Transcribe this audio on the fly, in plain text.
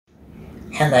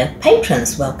Hello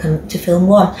patrons, welcome to film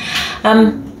 1.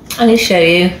 I'm going to show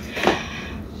you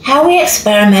how we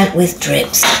experiment with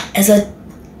drips as a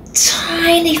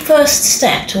tiny first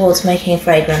step towards making a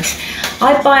fragrance.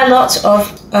 I buy a lot of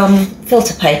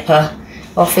filter paper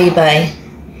off eBay.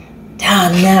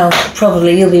 Now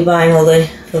probably you'll be buying all the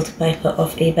filter paper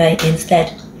off eBay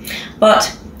instead.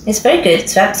 But it's very good,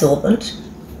 it's absorbent.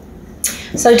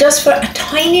 So just for a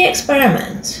tiny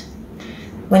experiment,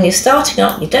 when you're starting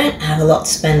up, you don't have a lot to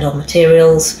spend on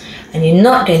materials and you're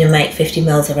not going to make 50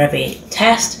 ml of every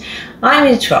test. I'm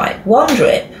going to try 1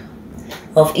 drip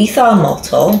of ethyl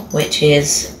maltol, which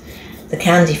is the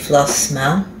candy floss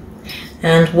smell,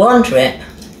 and 1 drip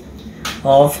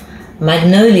of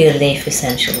magnolia leaf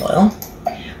essential oil,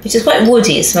 which is quite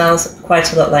woody. It smells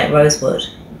quite a lot like rosewood.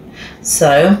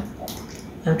 So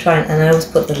I'm trying, and I always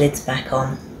put the lids back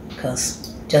on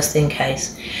because just in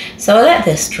case. So I let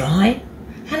this dry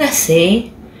and I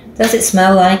see, does it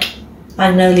smell like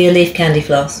magnolia leaf candy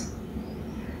floss?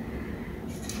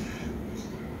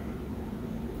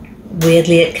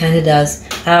 Weirdly it kind of does.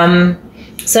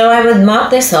 So I would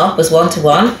mark this up as 1 to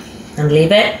 1 and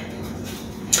leave it,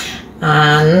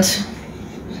 and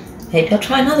maybe I'll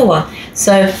try another one.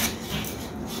 So,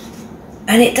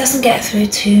 and it doesn't get through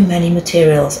too many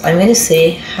materials. I'm going to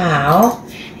see how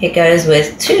it goes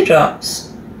with 2 drops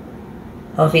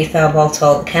of ethyl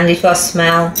maltol, the candy floss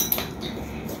smell,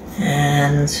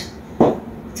 and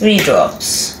 3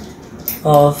 drops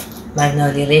of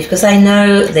magnolia leaf, because I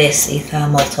know this ethyl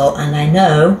maltol and I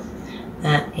know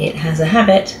that it has a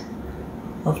habit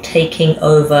of taking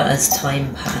over as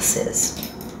time passes.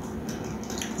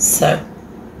 So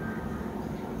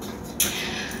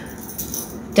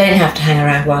don't have to hang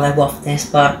around while I waft this,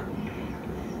 but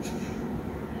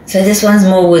so this one's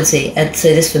more woodsy, and so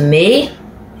this for me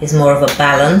is more of a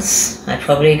balance. I'd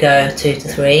probably go 2 to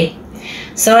 3.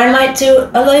 So I might do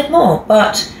a load more,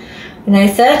 but you know,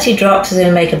 30 drops is going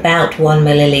to make about 1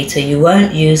 milliliter. You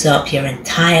won't use up your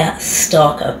entire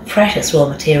stock of precious raw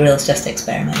materials just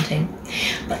experimenting.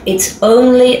 But it's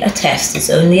only a test,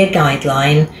 it's only a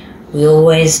guideline. We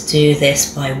always do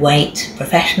this by weight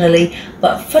professionally,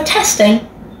 but for testing,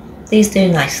 these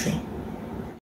do nicely.